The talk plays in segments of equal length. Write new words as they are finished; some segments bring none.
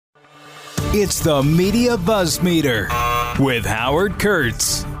It's the Media Buzz Meter with Howard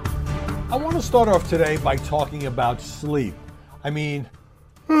Kurtz. I want to start off today by talking about sleep. Excuse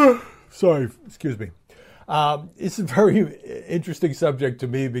me. It's a very interesting subject to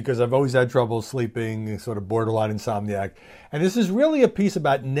me because I've always had trouble sleeping, sort of borderline insomniac. And this is really a piece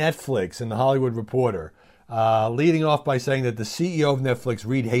about Netflix in the Hollywood Reporter, leading off by saying that the CEO of Netflix,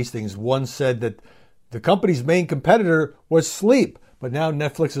 Reed Hastings, once said that the company's main competitor was sleep. But now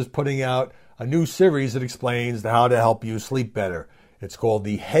Netflix is putting out a new series that explains how to help you sleep better. It's called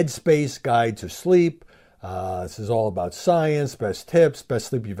the Headspace Guide to Sleep. This is all about science, best tips, best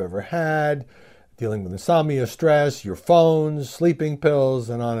sleep you've ever had, dealing with insomnia, stress, your phones, sleeping pills,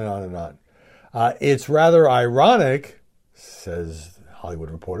 and on and on and on. It's rather ironic, says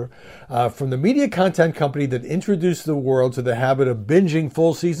Hollywood Reporter, from the media content company that introduced the world to the habit of binging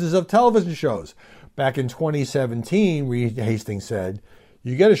full seasons of television shows. Back in 2017, Reed Hastings said,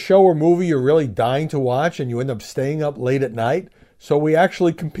 "You get a show or movie you're really dying to watch and you end up staying up late at night, so we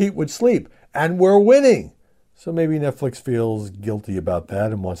actually compete with sleep, and we're winning." So maybe Netflix feels guilty about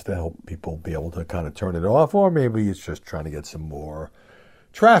that and wants to help people be able to kind of turn it off, or maybe it's just trying to get some more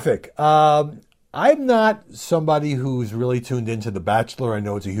traffic. I'm not somebody who's really tuned into The Bachelor. I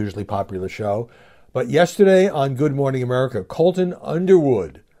know it's a hugely popular show. But yesterday on Good Morning America, Colton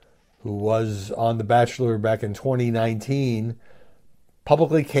Underwood, who was on The Bachelor back in 2019,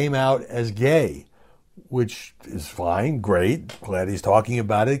 publicly came out as gay, which is fine, great, glad he's talking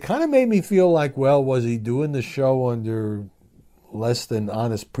about it. It kind of made me feel like, well, was he doing the show under less than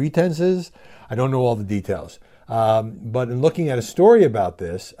honest pretenses? I don't know all the details. But in looking at a story about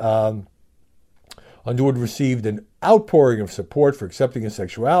this, Underwood received an outpouring of support for accepting his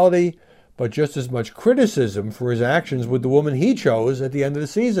sexuality, but just as much criticism for his actions with the woman he chose at the end of the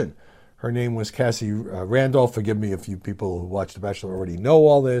season. Her name was Cassie Randolph. Forgive me if you people who watch The Bachelor already know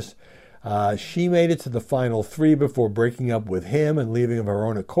all this. She made it to the final three before breaking up with him and leaving of her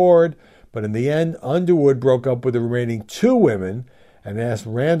own accord. But in the end, Underwood broke up with the remaining two women and asked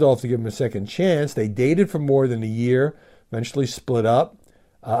Randolph to give him a second chance. They dated for more than a year, eventually split up.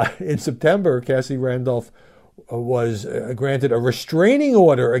 In September, Cassie Randolph was granted a restraining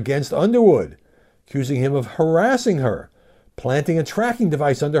order against Underwood, accusing him of harassing her, planting a tracking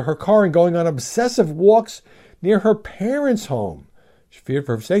device under her car, and going on obsessive walks near her parents' home. She feared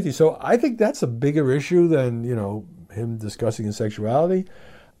for her safety. So I think that's a bigger issue than, him discussing his sexuality.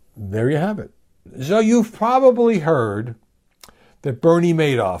 There you have it. So you've probably heard that Bernie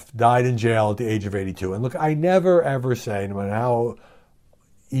Madoff died in jail at the age of 82. And look, I never, ever say, no matter how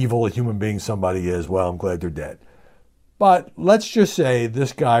evil a human being somebody is, well, I'm glad they're dead. But let's just say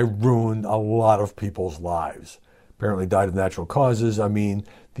this guy ruined a lot of people's lives. Apparently died of natural causes. I mean,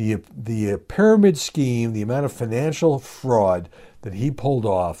 the pyramid scheme, the amount of financial fraud that he pulled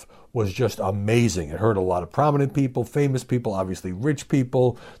off was just amazing. It hurt a lot of prominent people, famous people, obviously rich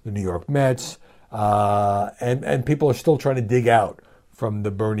people, the New York Mets, and people are still trying to dig out from the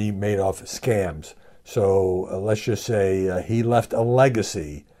Bernie Madoff scams. So let's just say he left a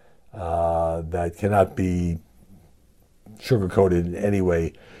legacy that cannot be sugarcoated in any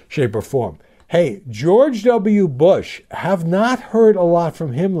way, shape, or form. Hey, George W. Bush, have not heard a lot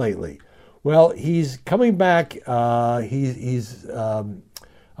from him lately. Well, he's coming back. He's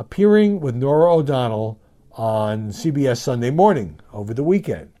appearing with Norah O'Donnell on CBS Sunday Morning over the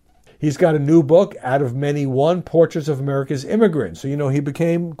weekend. He's got a new book, Out of Many One, Portraits of America's Immigrants. So, he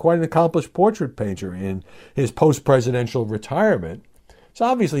became quite an accomplished portrait painter in his post-presidential retirement. So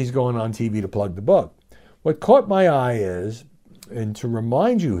obviously he's going on TV to plug the book. What caught my eye is, and to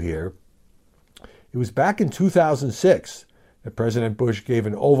remind you here, it was back in 2006 that President Bush gave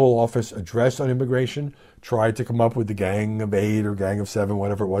an Oval Office address on immigration, tried to come up with the Gang of Eight or Gang of Seven,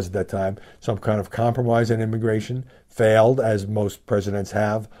 whatever it was at that time, some kind of compromise on immigration, failed, as most presidents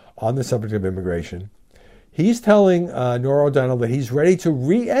have, on the subject of immigration. He's telling Norah O'Donnell that he's ready to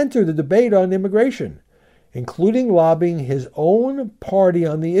re-enter the debate on immigration, including lobbying his own party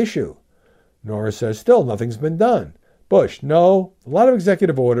on the issue. Norah says still nothing's been done. Bush, no, a lot of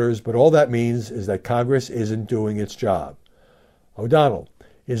executive orders, but all that means is that Congress isn't doing its job. O'Donnell,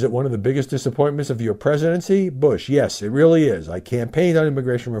 is it one of the biggest disappointments of your presidency? Bush, yes, it really is. I campaigned on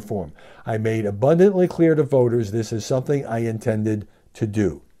immigration reform. I made abundantly clear to voters this is something I intended to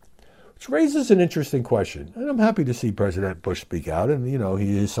do. Which raises an interesting question. And I'm happy to see President Bush speak out. And,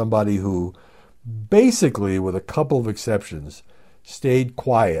 he is somebody who basically, with a couple of exceptions, stayed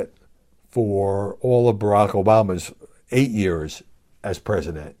quiet for all of Barack Obama's 8 years as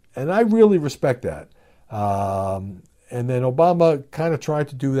president. And I really respect that. And then Obama kind of tried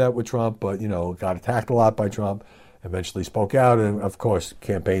to do that with Trump, but, got attacked a lot by Trump. eventually spoke out and, of course,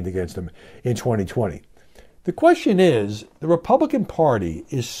 campaigned against him in 2020. The question is, the Republican Party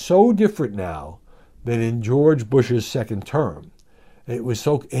is so different now than in George Bush's second term. It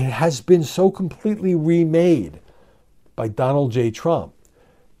has been so completely remade by Donald J. Trump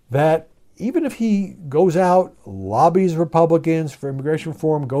that even if he goes out, lobbies Republicans for immigration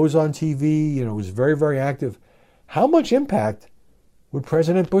reform, goes on TV, is very, very active, how much impact would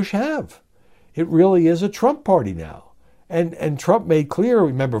President Bush have? It really is a Trump party now. And Trump made clear,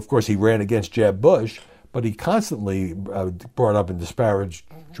 remember, of course, he ran against Jeb Bush, but he constantly brought up and disparaged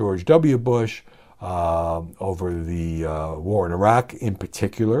George W. Bush over the war in Iraq in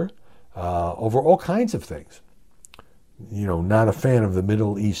particular, over all kinds of things. Not a fan of the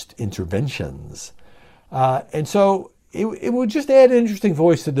Middle East interventions. And so it would just add an interesting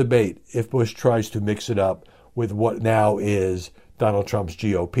voice to debate if Bush tries to mix it up with what now is Donald Trump's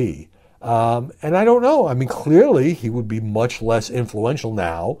GOP. And I don't know. I mean, clearly he would be much less influential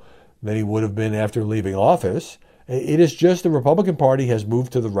now than he would have been after leaving office. It is just the Republican Party has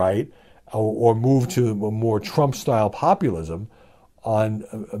moved to the right or moved to a more Trump-style populism on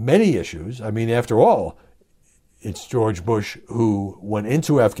many issues. I mean, after all, it's George Bush who went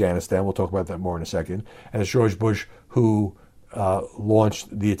into Afghanistan. We'll talk about that more in a second. And it's George Bush who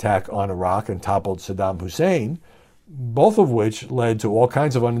launched the attack on Iraq and toppled Saddam Hussein, both of which led to all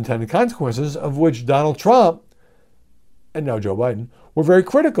kinds of unintended consequences, of which Donald Trump and now Joe Biden were very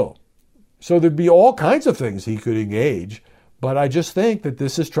critical. So there'd be all kinds of things he could engage, but I just think that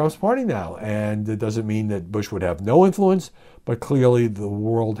this is Trump's party now, and it doesn't mean that Bush would have no influence, but clearly the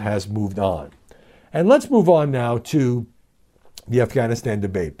world has moved on. And let's move on now to the Afghanistan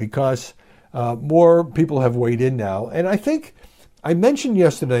debate, because more people have weighed in now. And I think I mentioned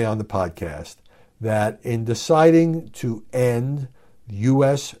yesterday on the podcast that in deciding to end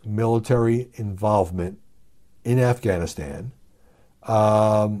U.S. military involvement in Afghanistan,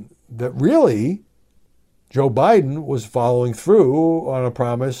 that really Joe Biden was following through on a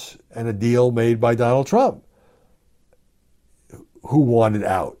promise and a deal made by Donald Trump, who wanted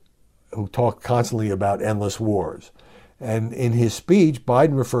out, who talked constantly about endless wars. And in his speech,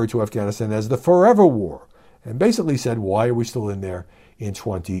 Biden referred to Afghanistan as the forever war and basically said, why are we still in there in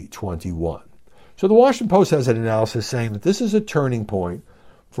 2021? So the Washington Post has an analysis saying that this is a turning point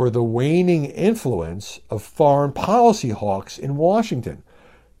for the waning influence of foreign policy hawks in Washington.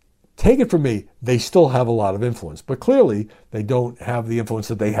 Take it from me, they still have a lot of influence, but clearly they don't have the influence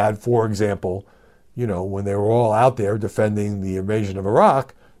that they had, for example, when they were all out there defending the invasion of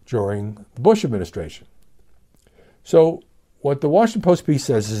Iraq during the Bush administration. So what the Washington Post piece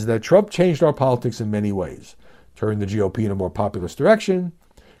says is that Trump changed our politics in many ways, turned the GOP in a more populist direction,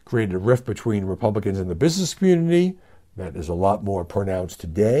 created a rift between Republicans and the business community that is a lot more pronounced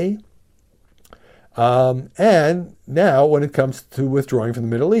today. And now when it comes to withdrawing from the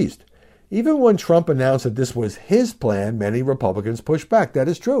Middle East, even when Trump announced that this was his plan, many Republicans pushed back. That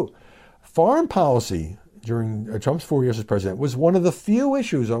is true. Foreign policy during Trump's 4 years as president was one of the few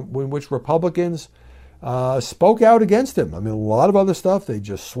issues in which Republicans spoke out against him. I mean, a lot of other stuff they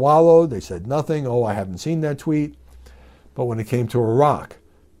just swallowed. They said nothing. Oh, I haven't seen that tweet. But when it came to Iraq,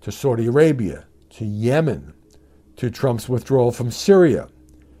 to Saudi Arabia, to Yemen, to Trump's withdrawal from Syria,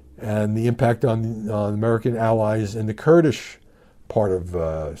 and the impact on American allies in the Kurdish part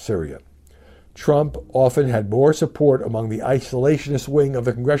of Syria, Trump often had more support among the isolationist wing of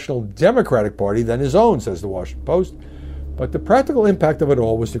the Congressional Democratic Party than his own, says the Washington Post. But the practical impact of it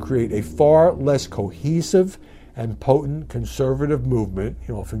all was to create a far less cohesive and potent conservative movement,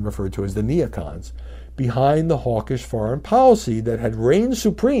 often referred to as the neocons, behind the hawkish foreign policy that had reigned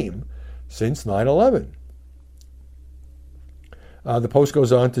supreme since 9/11. The Post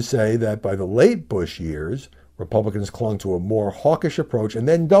goes on to say that by the late Bush years, Republicans clung to a more hawkish approach and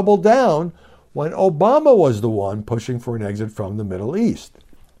then doubled down when Obama was the one pushing for an exit from the Middle East.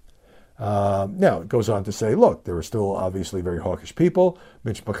 Now, it goes on to say, look, there are still obviously very hawkish people.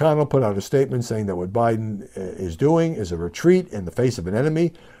 Mitch McConnell put out a statement saying that what Biden is doing is a retreat in the face of an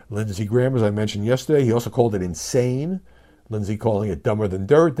enemy. Lindsey Graham, as I mentioned yesterday, he also called it insane. Lindsey calling it dumber than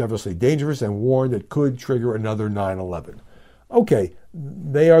dirt, devilishly dangerous, and warned it could trigger another 9/11. Okay,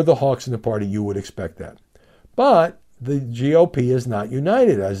 they are the hawks in the party. You would expect that. But the GOP is not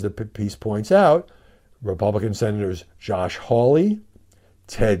united. As the piece points out, Republican Senators Josh Hawley,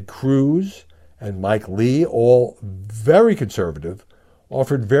 Ted Cruz, and Mike Lee, all very conservative,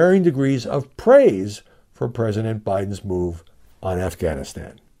 offered varying degrees of praise for President Biden's move on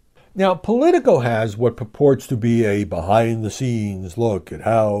Afghanistan. Now, Politico has what purports to be a behind-the-scenes look at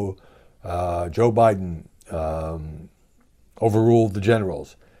how Joe Biden overruled the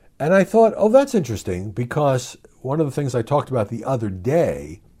generals. And I thought, oh, that's interesting, because one of the things I talked about the other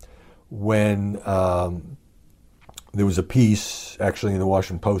day when there was a piece actually in the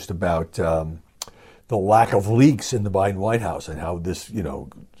Washington Post about the lack of leaks in the Biden White House and how this,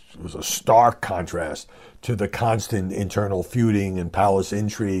 was a stark contrast to the constant internal feuding and palace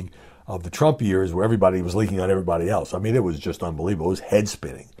intrigue of the Trump years where everybody was leaking on everybody else. I mean, it was just unbelievable. It was head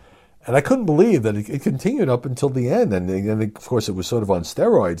spinning. And I couldn't believe that it continued up until the end. And of course, it was sort of on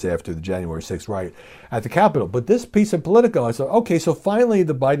steroids after the January 6th riot at the Capitol. But this piece in Politico, I thought, okay, so finally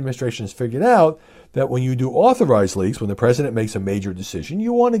the Biden administration has figured out that when you do authorized leaks, when the president makes a major decision,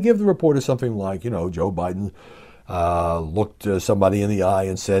 you want to give the reporter something like, Joe Biden looked somebody in the eye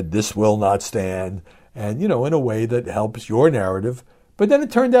and said, this will not stand. And, in a way that helps your narrative. But then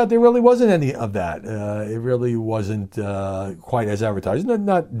it turned out there really wasn't any of that. It really wasn't quite as advertised.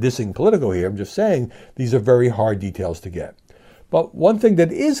 Not dissing Politico here. I'm just saying these are very hard details to get. But one thing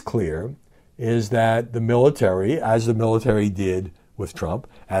that is clear is that the military, as the military did with Trump,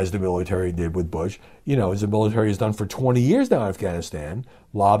 as the military did with Bush, as the military has done for 20 years now in Afghanistan,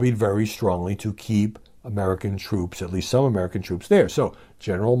 lobbied very strongly to keep American troops, at least some American troops there. So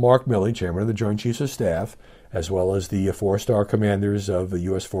General Mark Milley, chairman of the Joint Chiefs of Staff, as well as the four-star commanders of the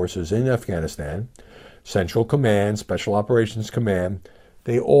U.S. forces in Afghanistan, Central Command, Special Operations Command,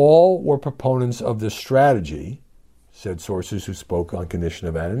 they all were proponents of this strategy, said sources who spoke on condition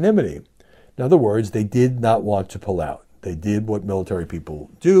of anonymity. In other words, they did not want to pull out. They did what military people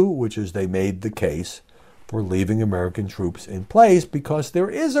do, which is they made the case for leaving American troops in place because there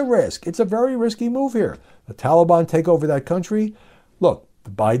is a risk. It's a very risky move here. The Taliban take over that country. Look, the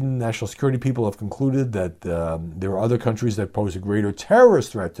Biden national security people have concluded that there are other countries that pose a greater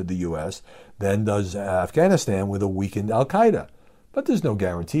terrorist threat to the U.S. than does Afghanistan with a weakened al-Qaeda. But there's no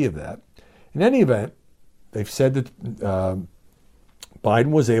guarantee of that. In any event, they've said that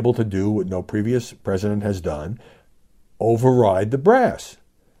Biden was able to do what no previous president has done, override the brass.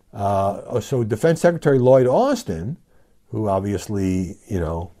 So Defense Secretary Lloyd Austin, who obviously,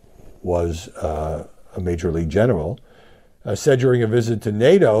 was a major league general, said during a visit to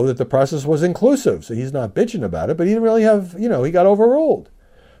NATO that the process was inclusive. So he's not bitching about it, but he didn't really have, he got overruled.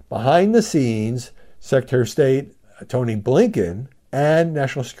 Behind the scenes, Secretary of State Tony Blinken and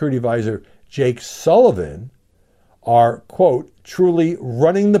National Security Advisor Jake Sullivan are, quote, truly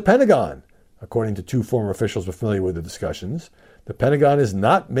running the Pentagon. According to two former officials who are familiar with the discussions, the Pentagon is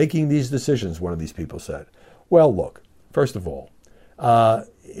not making these decisions, one of these people said. Well, look, first of all,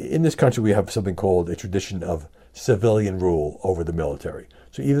 in this country we have something called a tradition of civilian rule over the military.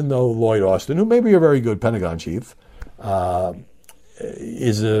 So even though Lloyd Austin, who may be a very good Pentagon chief, had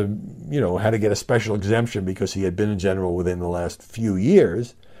to get a special exemption because he had been a general within the last few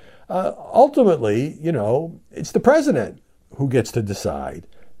years, ultimately, it's the president who gets to decide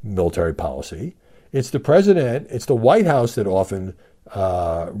military policy. It's the president, it's the White House that often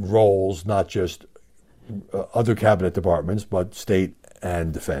roles not just other cabinet departments, but state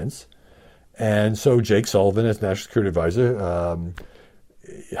and defense. And so Jake Sullivan, as National Security Advisor,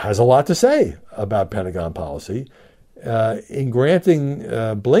 has a lot to say about Pentagon policy. In granting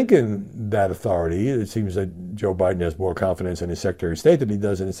Blinken that authority, it seems that Joe Biden has more confidence in his Secretary of State than he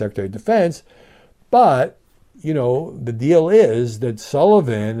does in his Secretary of Defense. But, the deal is that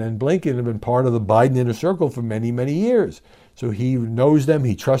Sullivan and Blinken have been part of the Biden inner circle for many, many years. So he knows them,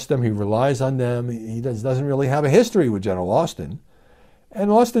 he trusts them, he relies on them. He doesn't really have a history with General Austin.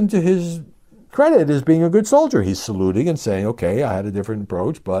 And Austin, to his credit, is being a good soldier. He's saluting and saying, okay, I had a different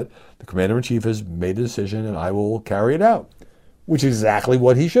approach, but the commander-in-chief has made a decision and I will carry it out, which is exactly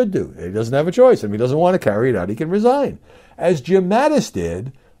what he should do. He doesn't have a choice. If he doesn't want to carry it out, he can resign. As Jim Mattis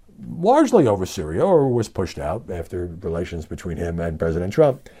did, largely over Syria, or was pushed out after relations between him and President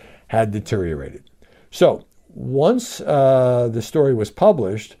Trump had deteriorated. So once the story was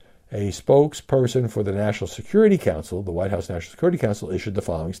published, a spokesperson for the National Security Council, the White House National Security Council, issued the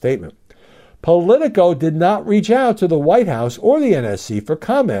following statement. Politico did not reach out to the White House or the NSC for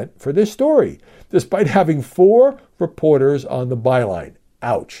comment for this story, despite having 4 reporters on the byline.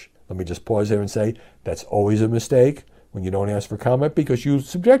 Ouch. Let me just pause there and say that's always a mistake when you don't ask for comment, because you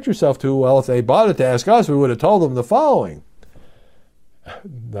subject yourself to, well, if they bothered to ask us, we would have told them the following.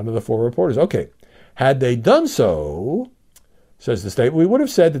 None of the 4 reporters. Okay. Had they done so, says the state, we would have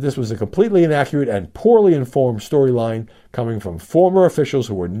said that this was a completely inaccurate and poorly informed storyline coming from former officials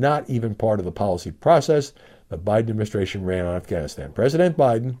who were not even part of the policy process the Biden administration ran on Afghanistan. President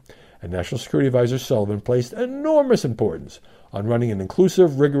Biden and National Security Advisor Sullivan placed enormous importance on running an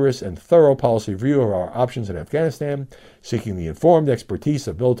inclusive, rigorous, and thorough policy review of our options in Afghanistan, seeking the informed expertise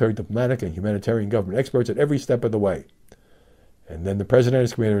of military, diplomatic, and humanitarian government experts at every step of the way. And then the president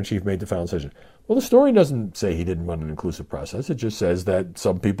as commander-in-chief made the final decision. Well, the story doesn't say he didn't run an inclusive process. It just says that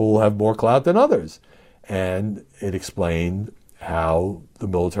some people have more clout than others. And it explained how the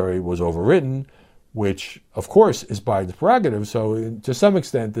military was overridden, which, of course, is Biden's prerogative. So to some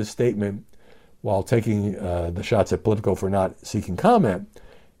extent, this statement, while taking the shots at Politico for not seeking comment,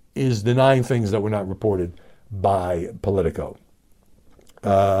 is denying things that were not reported by Politico.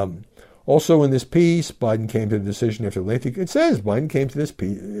 Also in this piece, Biden came to the decision after it says Biden came to this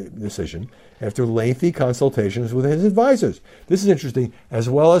decision after lengthy consultations with his advisors. This is interesting, as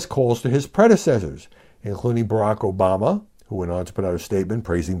well as calls to his predecessors, including Barack Obama, who went on to put out a statement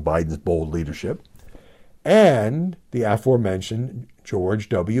praising Biden's bold leadership, and the aforementioned George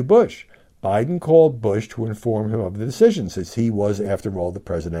W. Bush. Biden called Bush to inform him of the decision, since he was, after all, the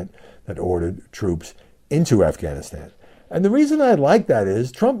president that ordered troops into Afghanistan. And the reason I like that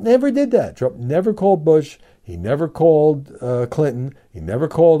is Trump never did that. Trump never called Bush. He never called Clinton. He never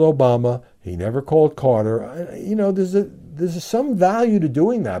called Obama. He never called Carter. There's some value to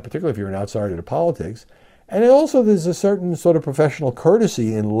doing that, particularly if you're an outsider to politics. And also there's a certain sort of professional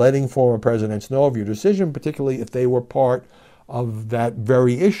courtesy in letting former presidents know of your decision, particularly if they were part of that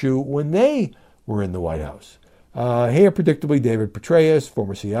very issue when they were in the White House. Here, predictably, David Petraeus,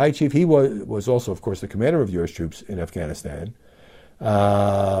 former CIA chief, he was also, of course, the commander of U.S. troops in Afghanistan,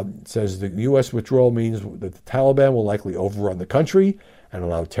 says the U.S. withdrawal means that the Taliban will likely overrun the country and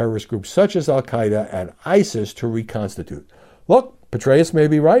allow terrorist groups such as Al-Qaeda and ISIS to reconstitute. Look, Petraeus may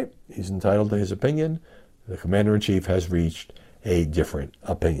be right. He's entitled to his opinion. The commander-in-chief has reached a different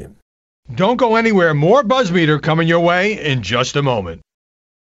opinion. Don't go anywhere. More BuzzMeter coming your way in just a moment.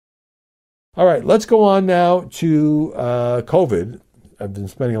 All right, let's go on now to COVID. I've been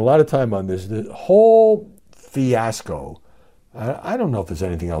spending a lot of time on this. The whole fiasco, I don't know if there's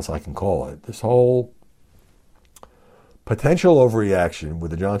anything else I can call it, this whole potential overreaction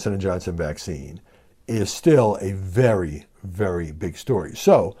with the Johnson & Johnson vaccine is still a very, very big story.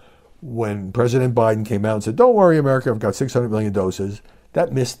 So when President Biden came out and said, don't worry, America, I've got 600 million doses,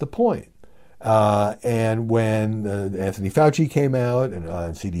 that missed the point. And when Anthony Fauci came out and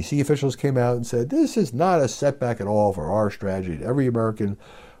CDC officials came out and said, this is not a setback at all for our strategy. Every American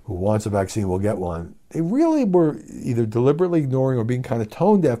who wants a vaccine will get one. They really were either deliberately ignoring or being kind of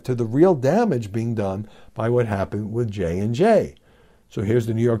tone deaf to the real damage being done by what happened with J&J. So here's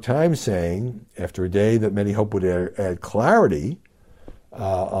the New York Times saying, after a day that many hope would add clarity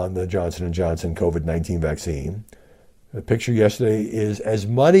on the Johnson & Johnson COVID-19 vaccine, the picture yesterday is as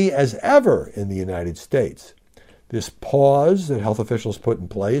muddy as ever in the United States. This pause that health officials put in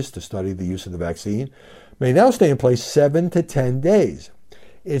place to study the use of the vaccine may now stay in place 7 to 10 days.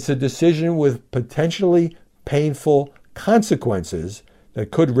 It's a decision with potentially painful consequences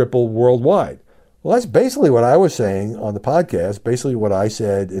that could ripple worldwide. Well, that's basically what I was saying on the podcast, basically what I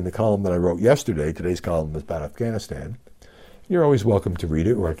said in the column that I wrote yesterday. Today's column is about Afghanistan. You're always welcome to read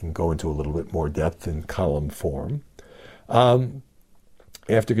it, or I can go into a little bit more depth in column form.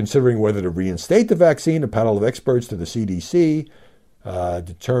 After considering whether to reinstate the vaccine, a panel of experts to the CDC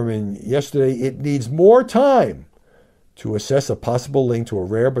determined yesterday it needs more time to assess a possible link to a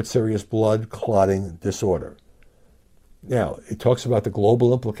rare but serious blood clotting disorder. Now, it talks about the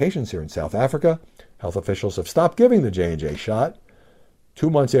global implications here. In South Africa, health officials have stopped giving the J&J shot 2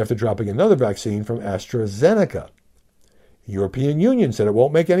 months after dropping another vaccine from AstraZeneca. The European Union said it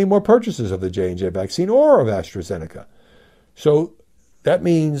won't make any more purchases of the J&J vaccine or of AstraZeneca. So that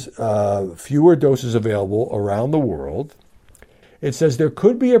means fewer doses available around the world. It says there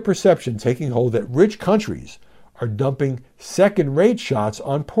could be a perception taking hold that rich countries are dumping second-rate shots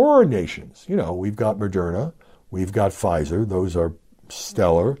on poorer nations. You know, we've got Moderna, we've got Pfizer. Those are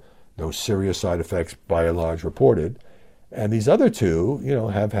stellar, no serious side effects by and large reported. And these other two,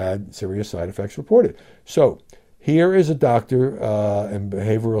 have had serious side effects reported. So here is a doctor and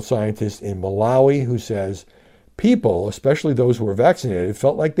behavioral scientist in Malawi who says, people, especially those who were vaccinated,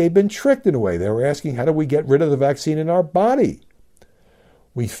 felt like they'd been tricked in a way. They were asking, how do we get rid of the vaccine in our body?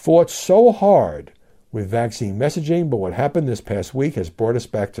 We fought so hard with vaccine messaging, but what happened this past week has brought us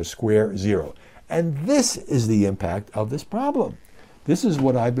back to square zero. And this is the impact of this problem. This is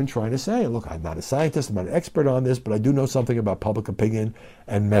what I've been trying to say. Look, I'm not a scientist, I'm not an expert on this, but I do know something about public opinion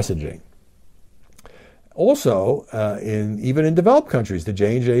and messaging. Also, even in developed countries, the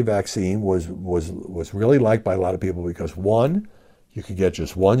J&J vaccine was really liked by a lot of people because, one, you could get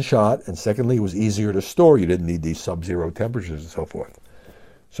just one shot, and secondly, it was easier to store. You didn't need these sub-zero temperatures and so forth.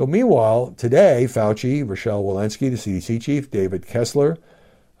 So meanwhile, today, Fauci, Rochelle Walensky, the CDC chief, David Kessler,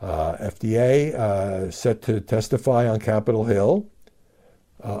 FDA, set to testify on Capitol Hill.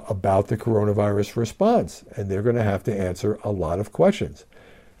 about the coronavirus response, and they're going to have to answer a lot of questions.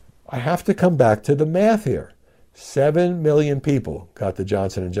 I have to come back to the math here. 7 million people got the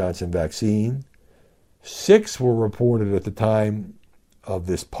Johnson & Johnson vaccine. 6 were reported at the time of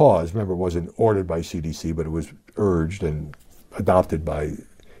this pause. Remember, it wasn't ordered by CDC, but it was urged and adopted by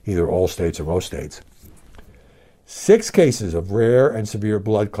either all states or most states. 6 cases of rare and severe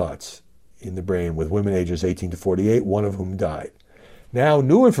blood clots in the brain with women ages 18 to 48, one of whom died. Now,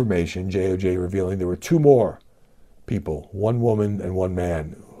 new information, JOJ revealing there were 2 more people, 1 woman and 1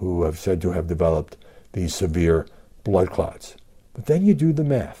 man, who have said to have developed these severe blood clots. But then you do the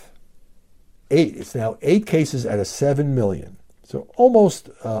math. It's now 8 cases out of 7 million. So almost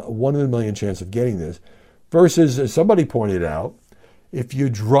 1 in a million chance of getting this. Versus, as somebody pointed out, if you're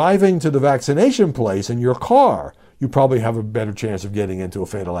driving to the vaccination place in your car, you probably have a better chance of getting into a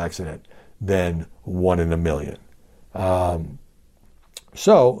fatal accident than 1 in a million.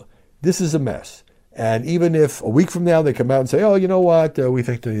 So this is a mess. And even if a week from now they come out and say, oh, you know what, we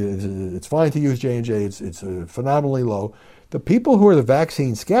think it's fine to use J&J, it's phenomenally low, the people who are the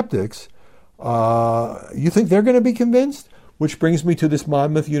vaccine skeptics, you think they're going to be convinced? Which brings me to this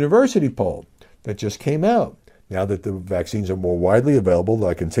Monmouth University poll that just came out. Now that the vaccines are more widely available,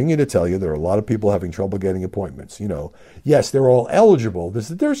 I continue to tell you there are a lot of people having trouble getting appointments. Yes, they're all eligible. There's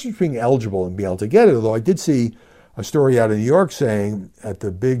the difference between being eligible and being able to get it, although I did see a story out of New York saying at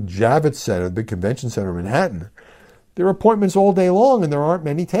the big Javits Center, the big convention center in Manhattan, there are appointments all day long and there aren't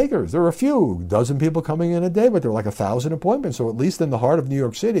many takers. There are a few, dozen people coming in a day, but there are like 1,000 appointments. So at least in the heart of New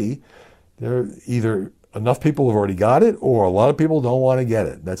York City, there are either enough people have already got it or a lot of people don't want to get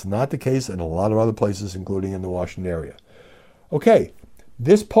it. That's not the case in a lot of other places, including in the Washington area. Okay,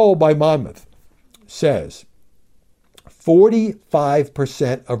 this poll by Monmouth says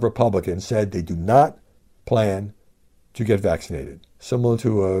 45% of Republicans said they do not plan to get vaccinated, similar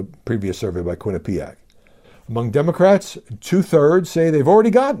to a previous survey by Quinnipiac. Among Democrats, 2/3 say they've already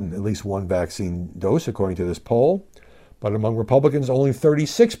gotten at least 1 vaccine dose, according to this poll. But among Republicans, only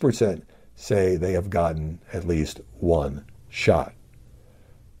 36% say they have gotten at least 1 shot.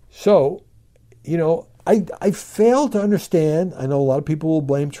 So, I fail to understand. I know a lot of people will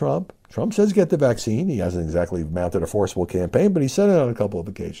blame Trump. Trump says get the vaccine. He hasn't exactly mounted a forceful campaign, but he said it on a couple of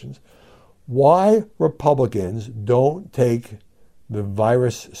occasions. Why Republicans don't take the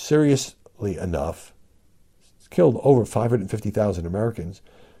virus seriously enough, it's killed over 550,000 Americans,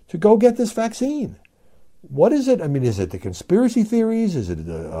 to go get this vaccine. What is it? I mean, is it the conspiracy theories? Is it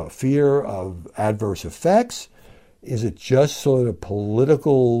a fear of adverse effects? Is it just sort of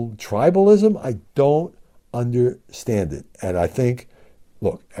political tribalism? I don't understand it. And I think,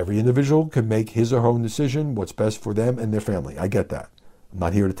 look, every individual can make his or her own decision, what's best for them and their family. I get that. I'm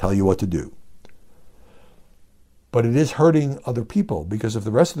not here to tell you what to do. But it is hurting other people, because if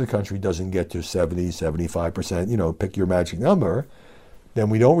the rest of the country doesn't get to 70, 75%, pick your magic number, then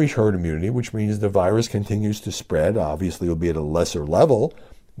we don't reach herd immunity, which means the virus continues to spread. Obviously, it will be at a lesser level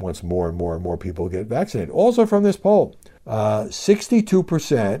once more and more and more people get vaccinated. Also from this poll,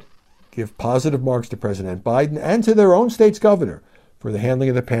 62% give positive marks to President Biden and to their own state's governor for the handling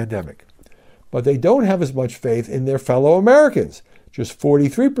of the pandemic. But they don't have as much faith in their fellow Americans. Just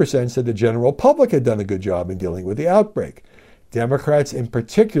 43% said the general public had done a good job in dealing with the outbreak. Democrats in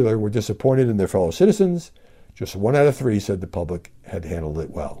particular were disappointed in their fellow citizens. Just 1 out of 3 said the public had handled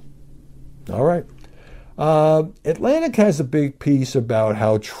it well. All right. Atlantic has a big piece about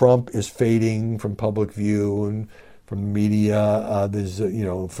how Trump is fading from public view and from the media. There's,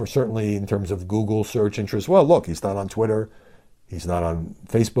 for certainly in terms of Google search interest. Well, look, he's not on Twitter. He's not on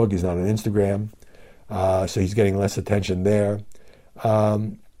Facebook. He's not on Instagram. So he's getting less attention there.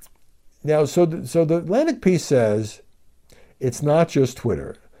 Now, so the Atlantic piece says it's not just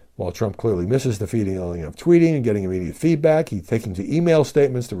Twitter. While Trump clearly misses the feeling of tweeting and getting immediate feedback, he's taking to email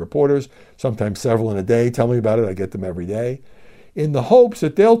statements to reporters, sometimes several in a day. Tell me about it. I get them every day, in the hopes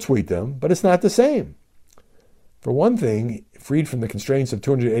that they'll tweet them, but it's not the same. For one thing, freed from the constraints of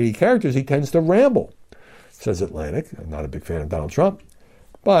 280 characters, he tends to ramble, says Atlantic. I'm not a big fan of Donald Trump,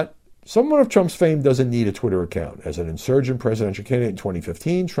 but someone of Trump's fame doesn't need a Twitter account. As an insurgent presidential candidate in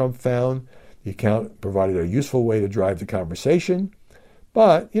 2015, Trump found the account provided a useful way to drive the conversation.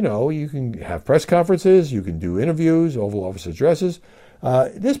 But, you can have press conferences, you can do interviews, Oval Office addresses.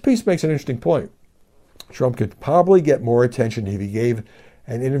 This piece makes an interesting point. Trump could probably get more attention if he gave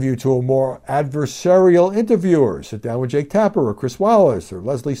an interview to a more adversarial interviewer. Sit down with Jake Tapper or Chris Wallace or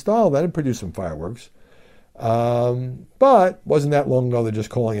Leslie Stahl. That'd produce some fireworks. But wasn't that long ago that just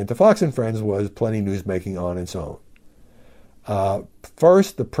calling into Fox and Friends was plenty newsmaking on its own.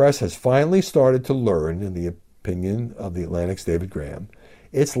 First, the press has finally started to learn, in the opinion of the Atlantic's David Graham,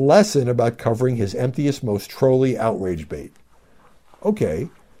 its lesson about covering his emptiest, most trolly outrage bait. Okay.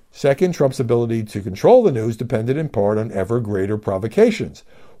 Second, Trump's ability to control the news depended in part on ever greater provocations.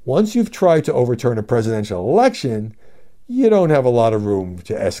 Once you've tried to overturn a presidential election, you don't have a lot of room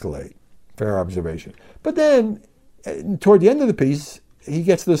to escalate. Fair observation. But then, toward the end of the piece, he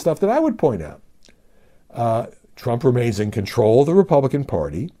gets to the stuff that I would point out. Trump remains in control of the Republican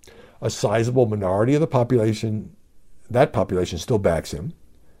Party. A sizable minority of the population, that population still backs him.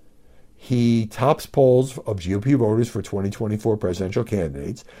 He tops polls of GOP voters for 2024 presidential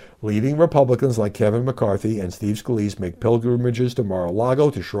candidates. Leading Republicans like Kevin McCarthy and Steve Scalise make pilgrimages to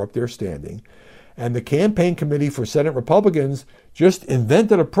Mar-a-Lago to shore up their standing. And the campaign committee for Senate Republicans just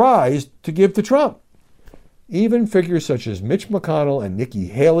invented a prize to give to Trump. Even figures such as Mitch McConnell and Nikki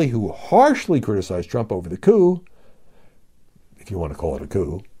Haley, who harshly criticized Trump over the coup, if you want to call it a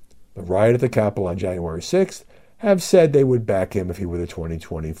coup, the riot at the Capitol on January 6th, have said they would back him if he were the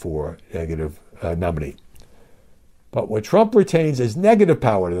 2024 negative nominee. But what Trump retains is negative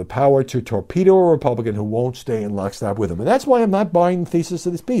power, the power to torpedo a Republican who won't stay in lockstep with him. And that's why I'm not buying the thesis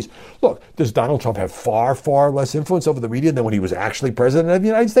of this piece. Look, does Donald Trump have far, far less influence over the media than when he was actually president of the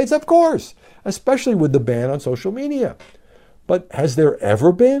United States? Of course, especially with the ban on social media. But has there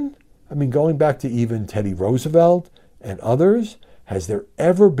ever been, going back to even Teddy Roosevelt and others, has there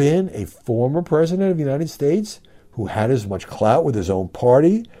ever been a former president of the United States who had as much clout with his own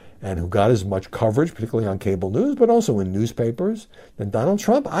party and who got as much coverage, particularly on cable news, but also in newspapers, than Donald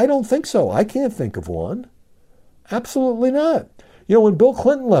Trump? I don't think so. I can't think of one. Absolutely not. When Bill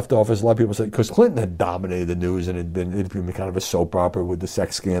Clinton left office, a lot of people said, because Clinton had dominated the news and it had been kind of a soap opera with the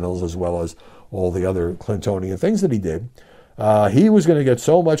sex scandals as well as all the other Clintonian things that he did. He was going to get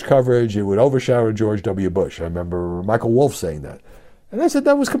so much coverage, it would overshadow George W. Bush. I remember Michael Wolff saying that. And I said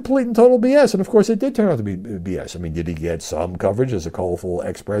that was complete and total BS. And of course, it did turn out to be BS. Did he get some coverage as a colorful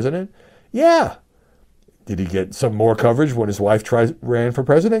ex-president? Yeah. Did he get some more coverage when his wife ran for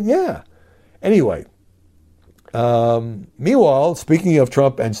president? Yeah. Anyway, meanwhile, speaking of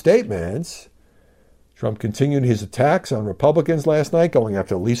Trump and statements, Trump continued his attacks on Republicans last night, going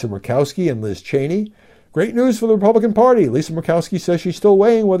after Lisa Murkowski and Liz Cheney. Great news for the Republican Party. Lisa Murkowski says she's still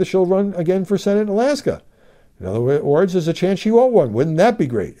weighing whether she'll run again for Senate in Alaska. In other words, there's a chance she won't run. Wouldn't that be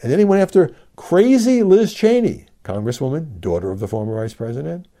great? And then he went after crazy Liz Cheney, Congresswoman, daughter of the former vice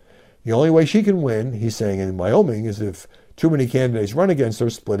president. The only way she can win, he's saying in Wyoming, is if too many candidates run against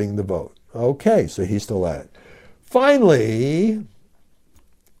her, splitting the vote. Okay, so he's still at it. Finally,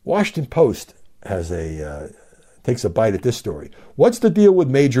 Washington Post takes a bite at this story. What's the deal with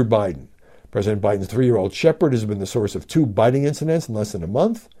Major Biden? President Biden's 3-year-old shepherd has been the source of 2 biting incidents in less than a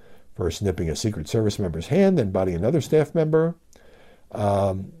month. First nipping a Secret Service member's hand, then biting another staff member.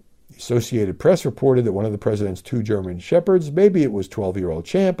 The Associated Press reported that one of the president's 2 German shepherds, maybe it was 12-year-old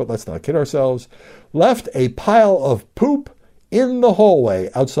Champ, but let's not kid ourselves, left a pile of poop in the hallway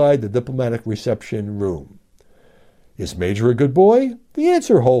outside the diplomatic reception room. Is Major a good boy? The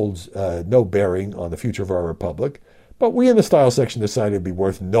answer holds no bearing on the future of our republic, but we in the style section decided it'd be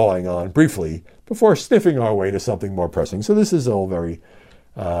worth gnawing on briefly before sniffing our way to something more pressing. So this is all very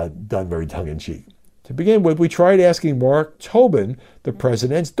done very tongue-in-cheek. To begin with, we tried asking Mark Tobin, the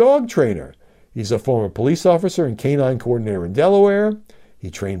president's dog trainer. He's a former police officer and canine coordinator in Delaware.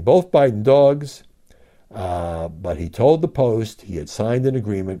 He trained both Biden dogs, but he told the Post he had signed an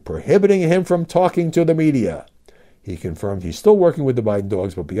agreement prohibiting him from talking to the media. He confirmed he's still working with the Biden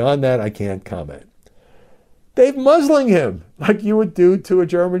dogs, but beyond that, I can't comment. They're muzzling him like you would do to a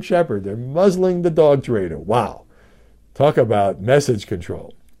German shepherd. They're muzzling the dog trainer. Wow. Talk about message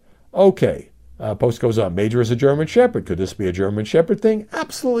control. Okay. Post goes on. Major is a German shepherd. Could this be a German shepherd thing?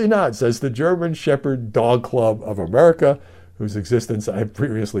 Absolutely not, says the German Shepherd Dog Club of America, whose existence I've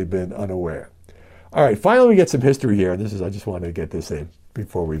previously been unaware. All right. Finally, we get some history here. And I just wanted to get this in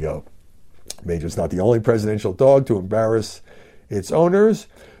before we go. Major's not the only presidential dog to embarrass its owners.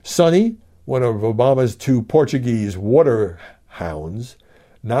 Sonny, one of Obama's 2 Portuguese water hounds,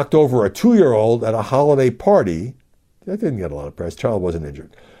 knocked over a 2-year-old at a holiday party. That didn't get a lot of press. Child wasn't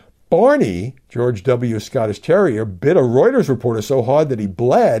injured. Barney, George W. Scottish Terrier, bit a Reuters reporter so hard that he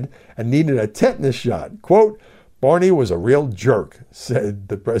bled and needed a tetanus shot. Quote, Barney was a real jerk, said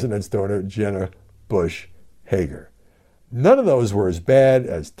the president's daughter, Jenna Bush Hager. None of those were as bad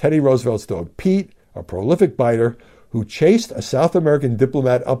as Teddy Roosevelt's dog Pete, a prolific biter who chased a South American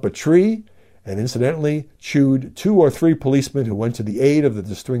diplomat up a tree and incidentally chewed 2 or 3 policemen who went to the aid of the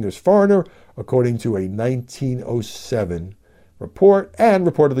distinguished foreigner, according to a 1907 report, and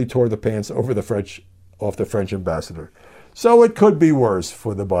reportedly tore the pants off the French ambassador. So it could be worse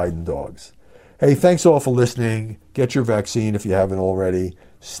for the Biden dogs. Hey, thanks all for listening. Get your vaccine if you haven't already.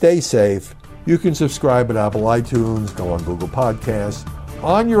 Stay safe. You can subscribe at Apple iTunes, go on Google Podcasts,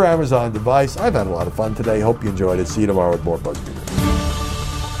 on your Amazon device. I've had a lot of fun today. Hope you enjoyed it. See you tomorrow with more BuzzFeed.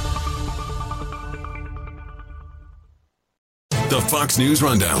 The Fox News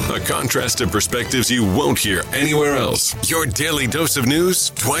Rundown, a contrast of perspectives you won't hear anywhere else. Your daily dose of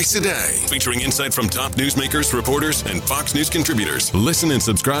news twice a day, featuring insight from top newsmakers, reporters, and Fox News contributors. Listen and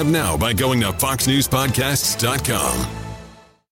subscribe now by going to foxnewspodcasts.com.